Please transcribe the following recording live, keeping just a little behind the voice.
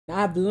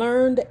I've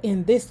learned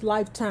in this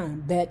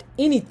lifetime that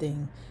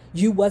anything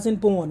you wasn't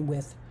born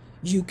with,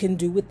 you can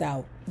do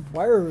without.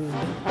 Word.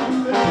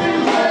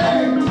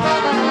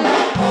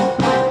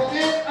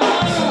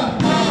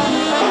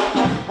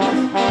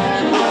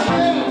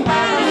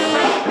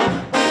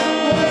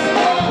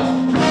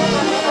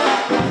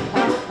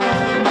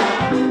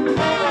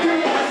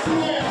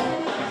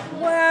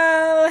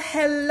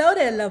 Hello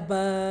there, love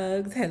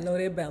bugs. Hello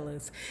there,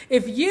 bellas.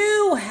 If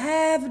you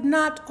have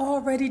not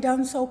already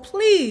done so,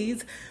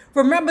 please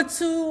remember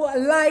to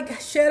like,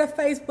 share the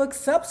Facebook,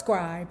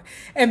 subscribe,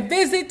 and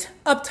visit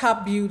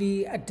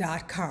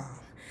uptopbeauty.com.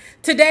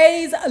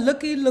 Today's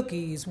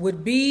lookies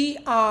would be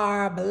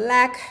our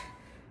black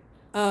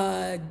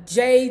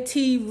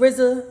JT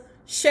RZA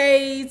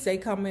shades. They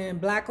come in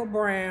black or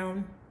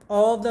brown.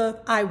 All the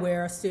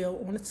eyewear are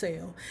still on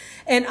sale.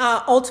 And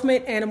our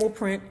ultimate animal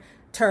print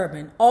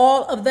turban.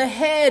 All of the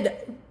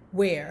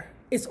headwear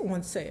is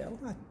on sale.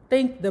 I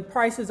think the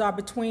prices are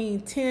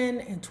between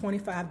 $10 and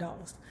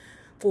 $25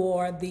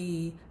 for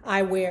the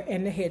eyewear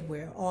and the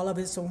headwear. All of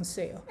it's on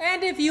sale.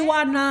 And if you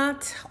are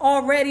not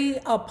already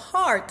a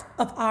part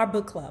of our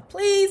book club,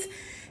 please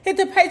hit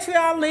the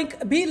Patreon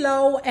link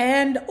below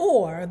and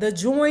or the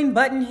join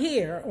button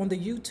here on the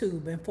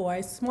YouTube, and for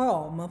a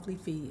small monthly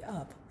fee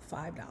of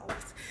 $5.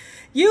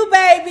 You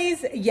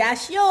babies,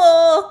 yes,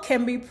 you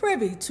can be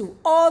privy to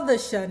all the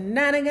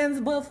shenanigans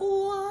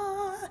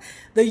before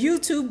the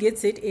YouTube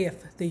gets it,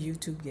 if the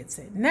YouTube gets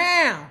it.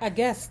 Now, I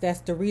guess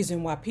that's the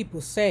reason why people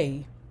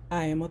say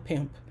I am a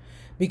pimp.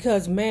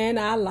 Because, man,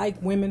 I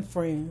like women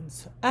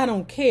friends. I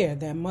don't care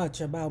that much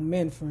about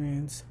men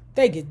friends.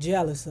 They get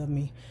jealous of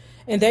me,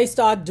 and they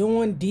start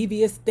doing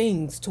devious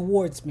things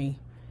towards me.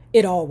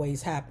 It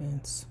always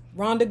happens.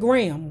 Rhonda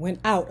Graam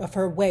went out of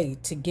her way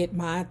to get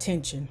my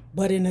attention,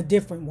 but in a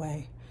different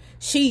way.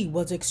 She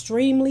was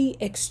extremely,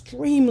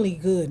 extremely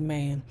good,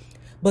 man.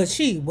 But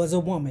she was a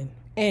woman,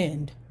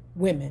 and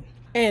women.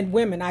 And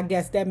women, I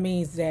guess that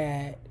means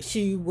that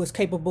she was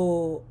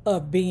capable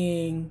of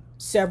being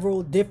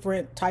several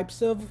different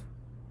types of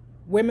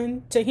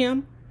women to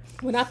him.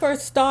 When I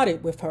first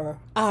started with her,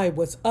 I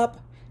was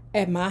up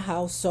at my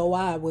house, so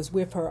I was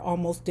with her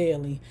almost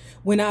daily.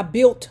 When I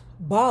built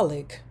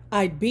Bollock,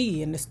 I'd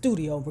be in the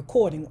studio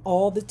recording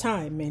all the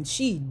time, and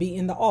she'd be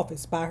in the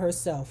office by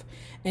herself.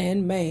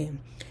 And man,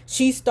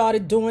 she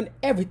started doing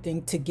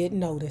everything to get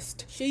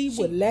noticed. She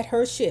would let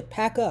her shit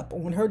pack up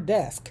on her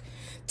desk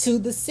to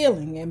the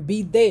ceiling and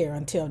be there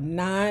until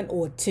 9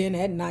 or 10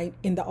 at night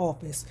in the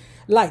office,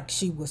 like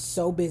she was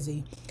so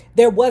busy.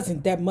 There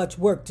wasn't that much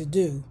work to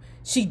do.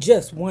 She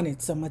just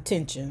wanted some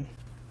attention.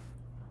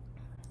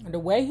 The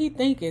way he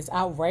think is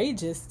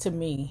outrageous to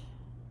me.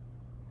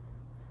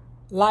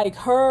 Like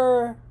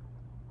her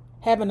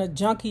having a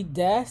junky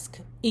desk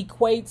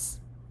equates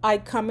I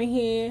coming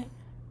here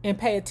and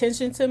pay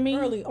attention to me.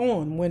 Early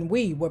on, when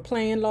we were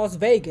playing Las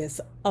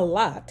Vegas a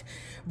lot,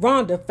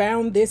 Rhonda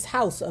found this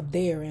house up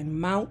there in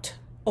Mount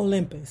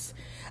Olympus.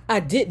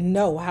 I didn't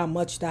know how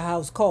much the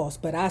house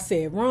cost, but I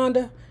said,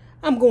 Rhonda,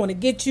 I'm going to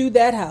get you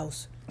that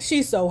house.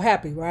 She's so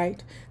happy,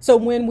 right? So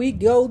when we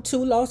go to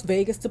Las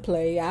Vegas to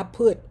play, I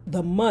put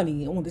the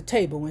money on the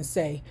table and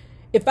say,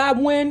 if I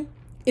win,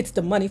 it's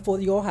the money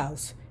for your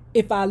house.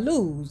 If I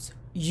lose,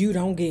 you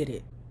don't get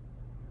it.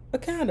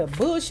 What kind of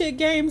bullshit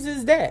games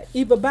is that?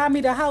 Either buy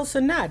me the house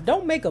or not.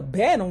 Don't make a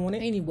bet on it.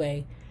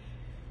 Anyway,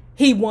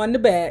 he won the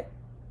bet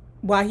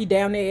while he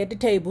down there at the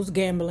tables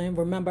gambling.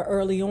 Remember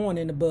early on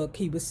in the book,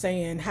 he was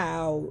saying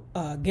how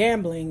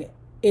gambling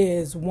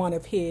is one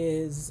of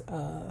his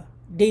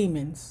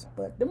demons.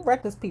 But them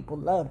reckless people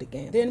love to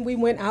gamble. Then we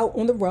went out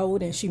on the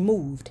road and she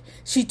moved.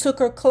 She took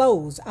her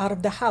clothes out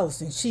of the house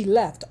and she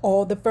left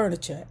all the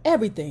furniture,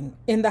 everything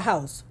in the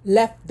house,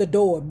 left the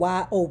door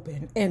wide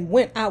open and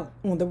went out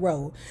on the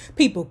road.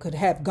 People could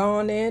have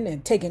gone in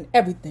and taken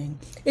everything.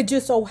 It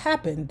just so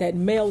happened that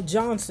Mel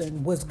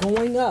Johnson was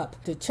going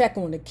up to check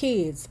on the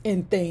kids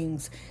and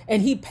things,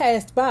 and he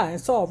passed by and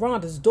saw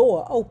Rhonda's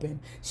door open.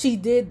 She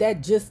did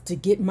that just to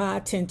get my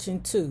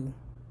attention too.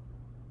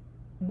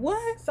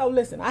 What? So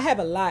listen, I have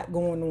a lot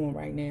going on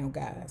right now,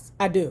 guys.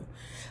 I do.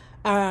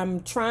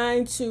 I'm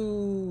trying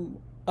to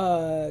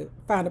find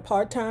a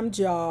part-time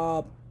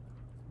job.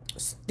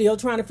 Still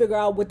trying to figure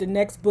out what the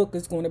next book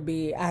is going to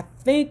be. I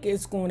think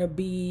it's going to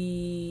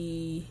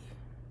be,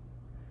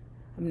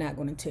 I'm not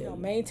going to tell you.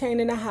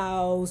 Maintaining the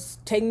house,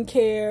 taking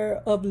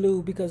care of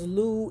Lou, because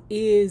Lou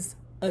is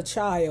a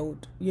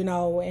child, you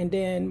know, and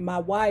then my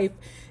wife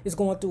is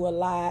going through a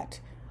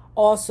lot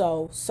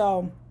also.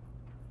 So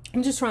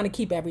I'm just trying to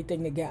keep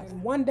everything together.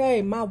 And one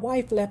day, my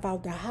wife left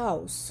out the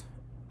house,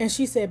 and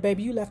she said,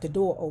 baby, you left the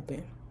door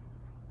open.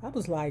 I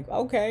was like,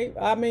 okay.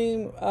 I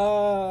mean,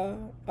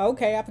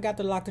 okay, I forgot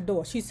to lock the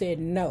door. She said,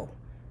 no.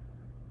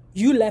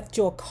 You left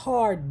your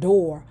car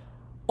door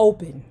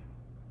open.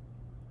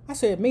 I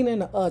said,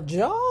 meaning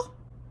ajar?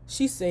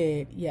 She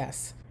said,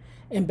 yes.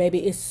 And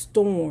baby, it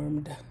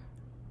stormed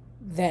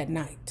that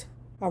night.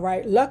 All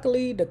right.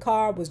 Luckily, the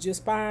car was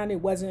just fine.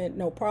 It wasn't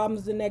no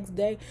problems the next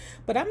day.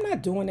 But I'm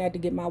not doing that to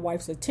get my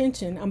wife's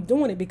attention. I'm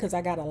doing it because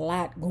I got a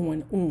lot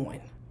going on.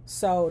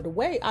 So the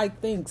way I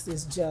thinks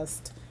is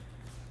just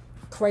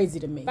crazy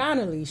to me.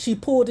 Finally, she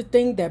pulled the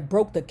thing that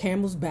broke the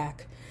camel's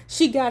back.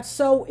 She got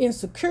so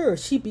insecure,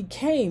 she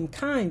became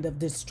kind of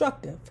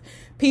destructive.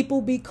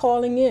 People be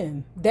calling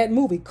in. That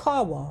movie,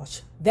 Car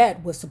Wash,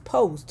 that was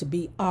supposed to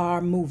be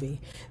our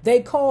movie. They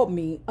called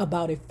me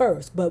about it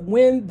first, but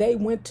when they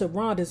went to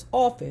Rhonda's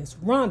office,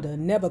 Rhonda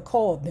never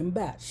called them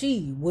back.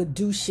 She would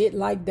do shit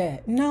like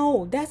that.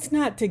 No, that's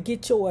not to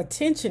get your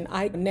attention.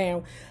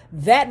 Now,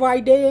 that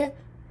right there,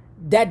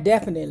 that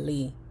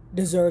definitely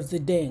deserves the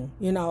ding.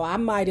 You know, I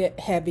might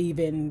have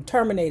even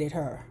terminated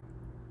her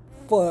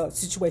for a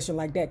situation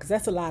like that, because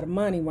that's a lot of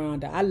money,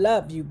 Rhonda. I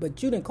love you,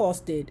 but you done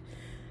costed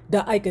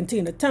the Ike and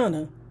Tina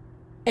Turner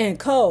and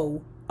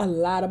Co. a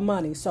lot of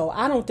money. So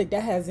I don't think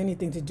that has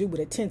anything to do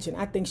with attention.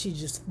 I think she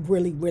just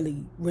really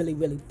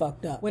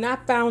fucked up. When I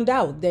found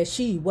out that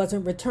she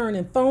wasn't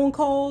returning phone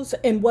calls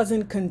and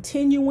wasn't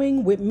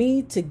continuing with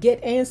me to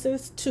get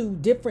answers to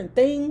different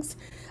things,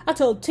 I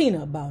told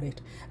Tina about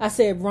it. I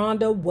said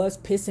Rhonda was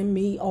pissing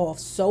me off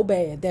so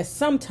bad that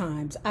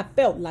sometimes I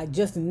felt like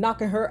just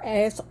knocking her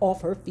ass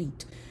off her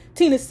feet.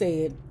 Tina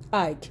said,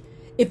 Ike,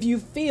 if you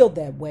feel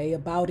that way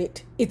about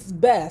it, it's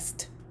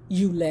best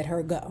you let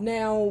her go.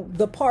 Now,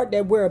 the part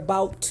that we're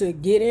about to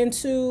get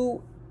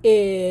into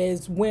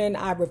is when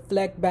I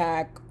reflect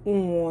back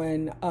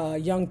on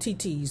Young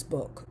TT's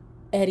book,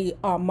 Eddie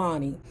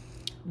Armani,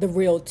 The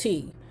Real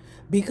T,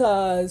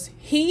 because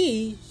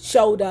he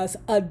showed us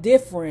a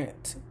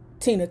different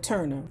Tina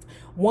Turner,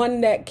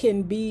 one that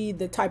can be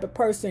the type of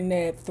person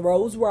that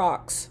throws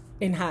rocks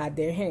and hide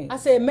their hands. I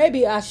said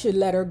maybe I should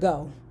let her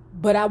go,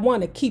 but I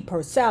want to keep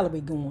her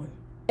salary going.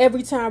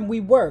 Every time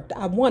we worked,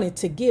 I wanted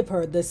to give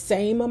her the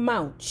same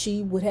amount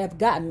she would have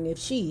gotten if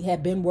she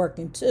had been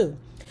working too.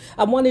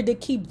 I wanted to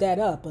keep that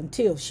up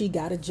until she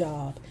got a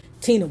job.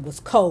 Tina was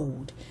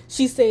cold.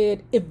 She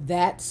said, if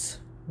that's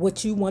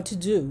what you want to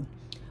do,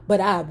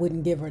 but I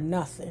wouldn't give her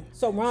nothing.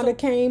 So Rhonda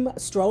came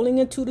strolling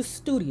into the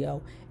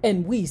studio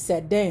and we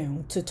sat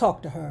down to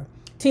talk to her.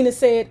 Tina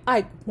said,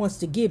 Ike wants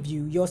to give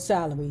you your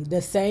salary,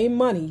 the same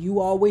money you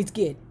always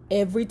get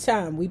every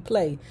time we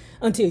play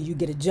until you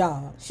get a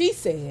job. She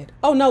said,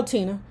 oh no,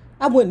 Tina,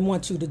 I wouldn't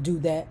want you to do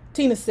that.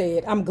 Tina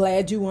said, I'm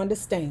glad you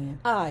understand.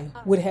 I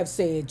would have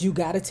said, you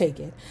gotta take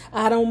it.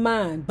 I don't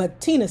mind,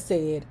 but Tina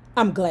said,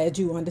 I'm glad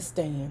you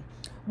understand.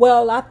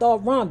 Well, I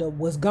thought Rhonda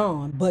was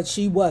gone, but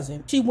she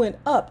wasn't. She went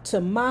up to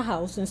my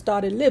house and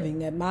started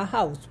living at my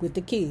house with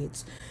the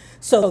kids.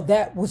 So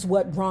that was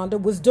what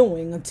Rhonda was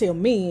doing until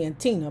me and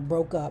Tina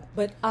broke up.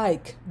 But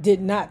Ike did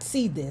not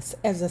see this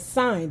as a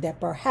sign that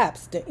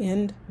perhaps the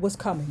end was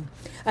coming.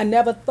 I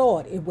never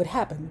thought it would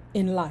happen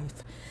in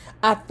life.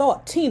 I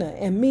thought Tina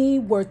and me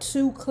were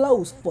too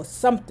close for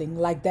something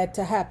like that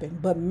to happen.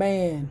 But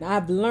man,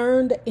 I've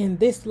learned in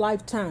this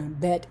lifetime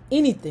that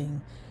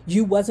anything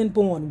you wasn't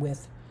born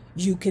with,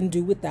 you can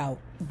do without.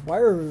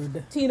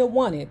 Word. Tina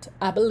wanted,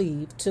 I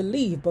believe, to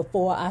leave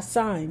before I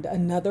signed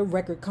another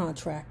record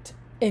contract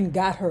and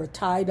got her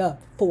tied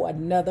up for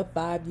another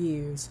 5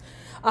 years.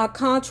 Our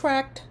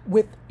contract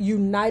with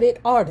United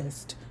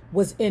Artists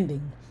was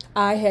ending.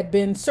 I had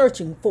been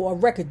searching for a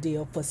record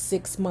deal for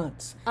 6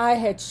 months. I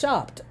had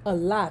shopped a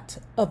lot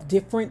of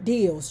different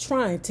deals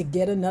trying to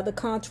get another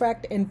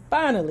contract, and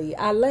finally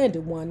I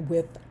landed one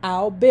with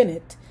Al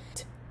Bennett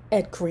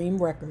at Cream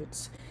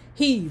Records.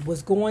 He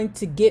was going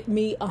to get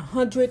me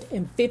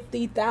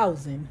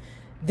 $150,000.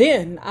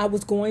 Then I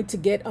was going to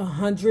get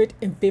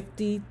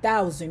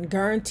 $150,000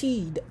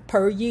 guaranteed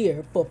per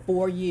year for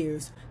 4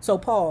 years. So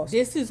pause.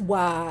 This is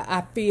why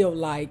I feel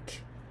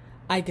like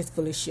Ike is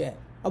full of shit.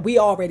 We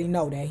already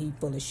know that he's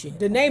full of shit.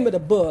 The name of the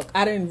book,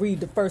 I didn't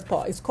read the first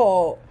part. It's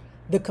called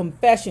The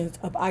Confessions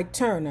of Ike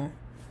Turner,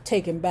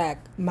 Taking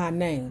Back My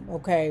Name.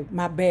 Okay,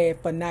 my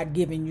bad for not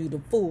giving you the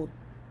full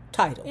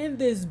title. In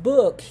this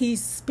book,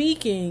 he's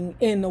speaking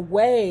in a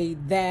way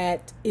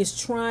that is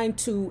trying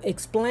to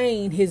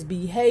explain his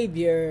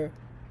behavior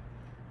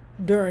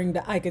during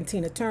the Ike and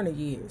Tina Turner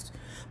years.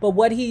 But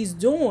what he's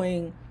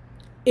doing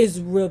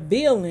is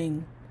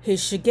revealing his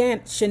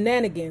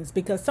shenanigans,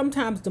 because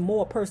sometimes the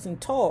more a person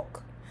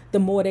talk, the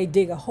more they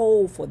dig a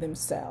hole for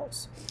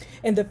themselves.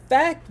 And the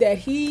fact that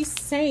he's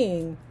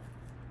saying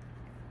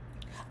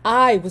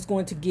I was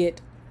going to get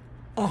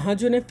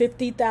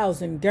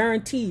 $150,000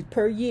 guaranteed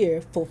per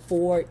year for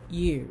 4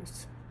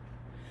 years.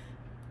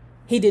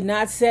 He did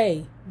not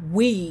say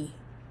we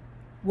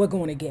were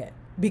going to get,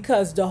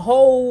 because the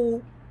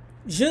whole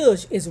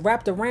zhuzh is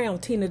wrapped around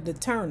Tina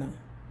Turner.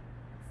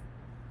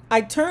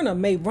 Ike Turner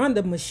may run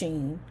the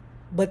machine,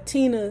 but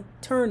Tina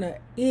Turner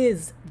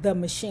is the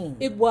machine.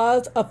 It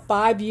was a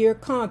 5-year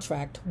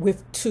contract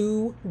with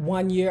 2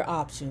 one-year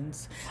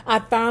options. I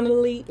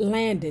finally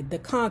landed the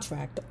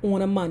contract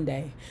on a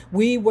Monday.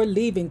 We were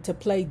leaving to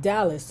play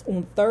Dallas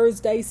on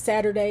Thursday,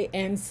 Saturday,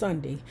 and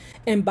Sunday.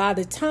 And by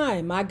the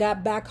time I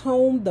got back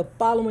home the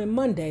following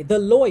Monday, the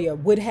lawyer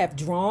would have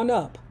drawn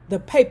up the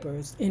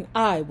papers and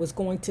I was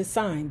going to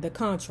sign the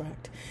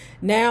contract.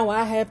 Now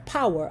I have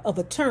power of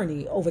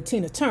attorney over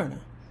Tina Turner.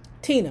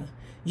 Tina,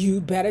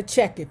 you better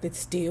check if it's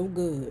still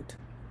good.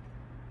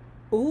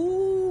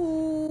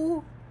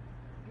 Ooh.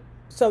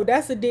 So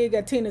that's a dig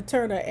at Tina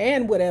Turner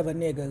and whatever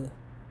nigga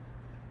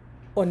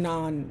or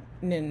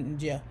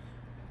non-ninja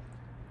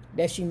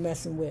that she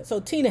messing with.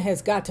 So Tina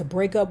has got to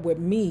break up with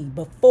me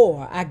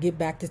before I get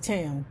back to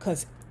town.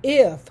 Because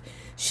if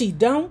she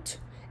don't,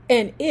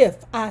 and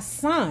if I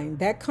sign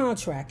that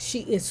contract,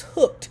 she is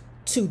hooked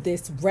to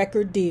this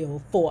record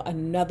deal for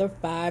another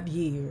 5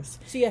 years.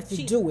 She has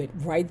to do it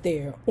right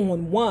there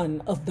on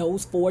one of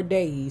those 4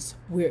 days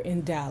we're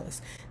in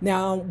Dallas.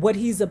 Now, what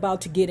he's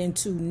about to get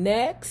into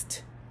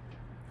next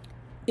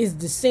is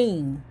the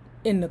scene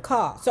in the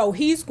car. So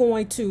he's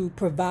going to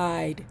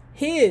provide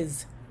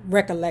his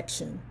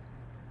recollection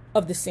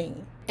of the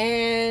scene.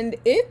 And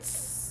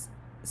it's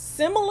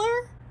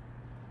similar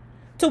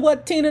to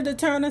what Tina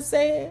Turner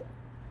said.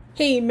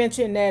 He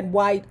mentioned that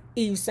white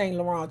Yves Saint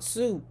Laurent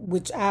suit,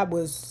 which I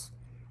was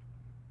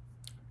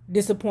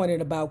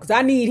disappointed about because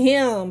I need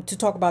him to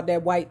talk about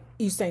that white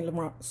Yves Saint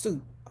Laurent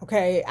suit.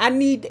 Okay, I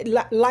need,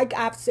 like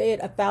I've said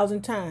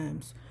 1,000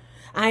 times,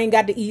 I ain't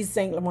got the Yves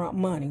Saint Laurent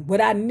money.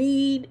 What I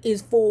need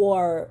is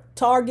for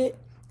Target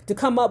to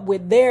come up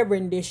with their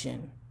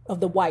rendition of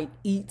the white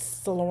Yves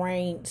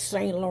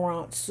Saint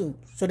Laurent suit,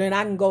 so then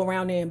I can go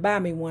around there and buy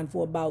me one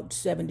for about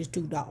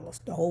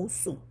 $72, the whole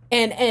suit,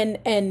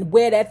 and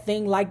wear that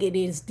thing like it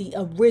is the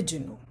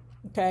original.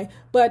 Okay,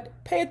 but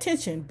pay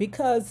attention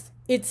because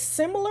it's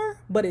similar,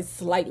 but it's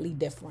slightly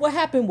different. What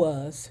happened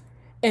was,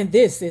 and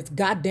this is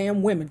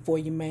goddamn women for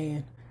you,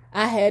 man.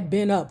 I had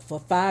been up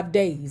for 5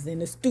 days in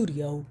the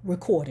studio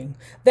recording.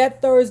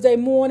 That Thursday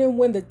morning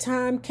when the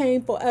time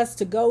came for us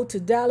to go to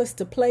Dallas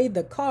to play,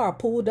 the car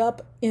pulled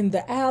up in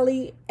the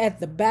alley at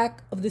the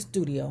back of the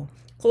studio.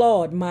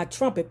 Claude, my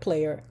trumpet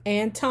player,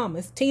 and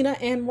Thomas, Tina,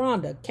 and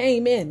Rhonda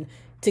came in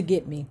to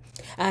get me.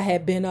 I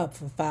had been up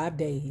for 5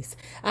 days.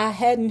 I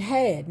hadn't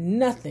had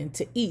nothing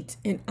to eat,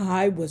 and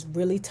I was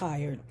really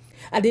tired.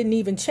 I didn't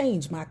even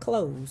change my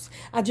clothes.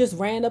 I just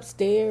ran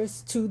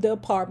upstairs to the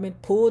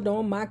apartment, pulled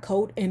on my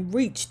coat, and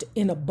reached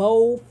in a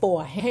bowl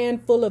for a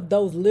handful of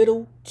those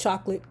little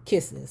chocolate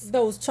kisses.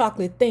 Those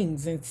chocolate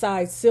things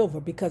inside silver,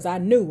 because I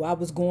knew I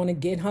was going to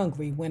get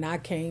hungry when I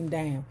came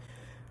down.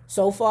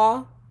 So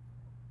far,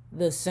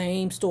 the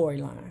same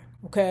storyline,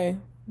 okay?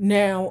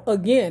 Now,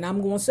 again,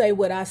 I'm going to say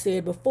what I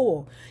said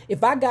before.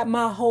 If I got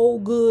my whole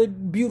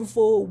good,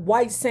 beautiful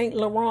white Saint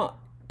Laurent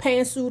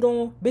pantsuit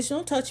on, bitch,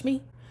 don't touch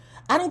me.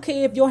 I don't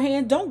care if your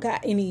hand don't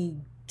got any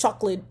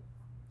chocolate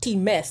tea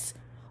mess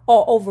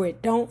all over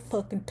it. Don't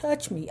fucking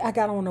touch me. I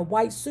got on a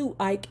white suit,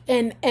 Ike,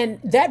 and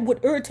that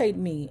would irritate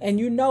me.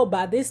 And you know,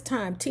 by this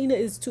time, Tina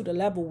is to the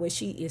level where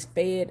she is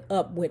fed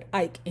up with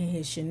Ike and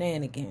his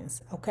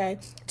shenanigans, okay?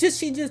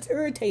 She just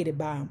irritated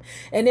by him.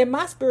 And in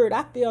my spirit,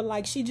 I feel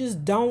like she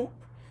just don't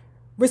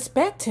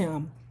respect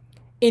him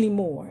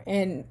anymore.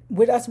 And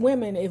with us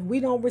women, if we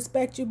don't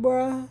respect you,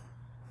 bruh,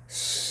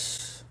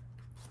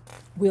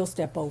 we'll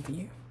step over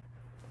you.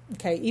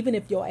 Okay, even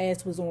if your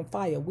ass was on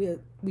fire,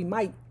 we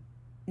might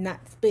not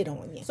spit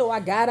on you. So I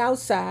got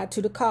outside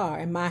to the car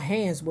and my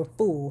hands were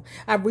full.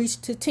 I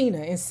reached to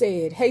Tina and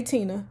said, "Hey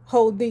Tina,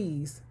 hold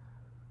these."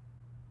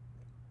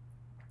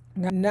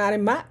 Not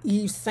in my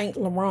Yves Saint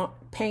Laurent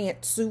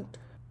pantsuit.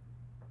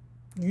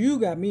 You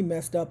got me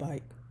messed up,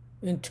 Ike,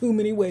 in too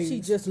many ways. She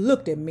just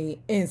looked at me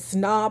and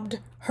snobbed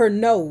her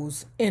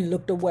nose and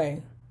looked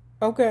away.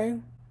 Okay,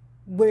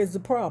 where's the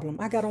problem?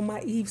 I got on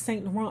my Yves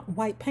Saint Laurent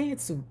white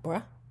pantsuit,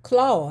 bruh.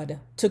 Claude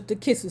took the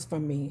kisses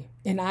from me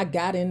and I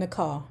got in the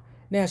car.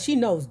 Now she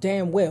knows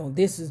damn well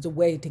this is the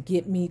way to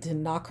get me to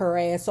knock her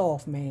ass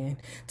off, man.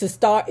 To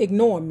start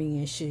ignoring me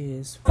and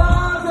shiz.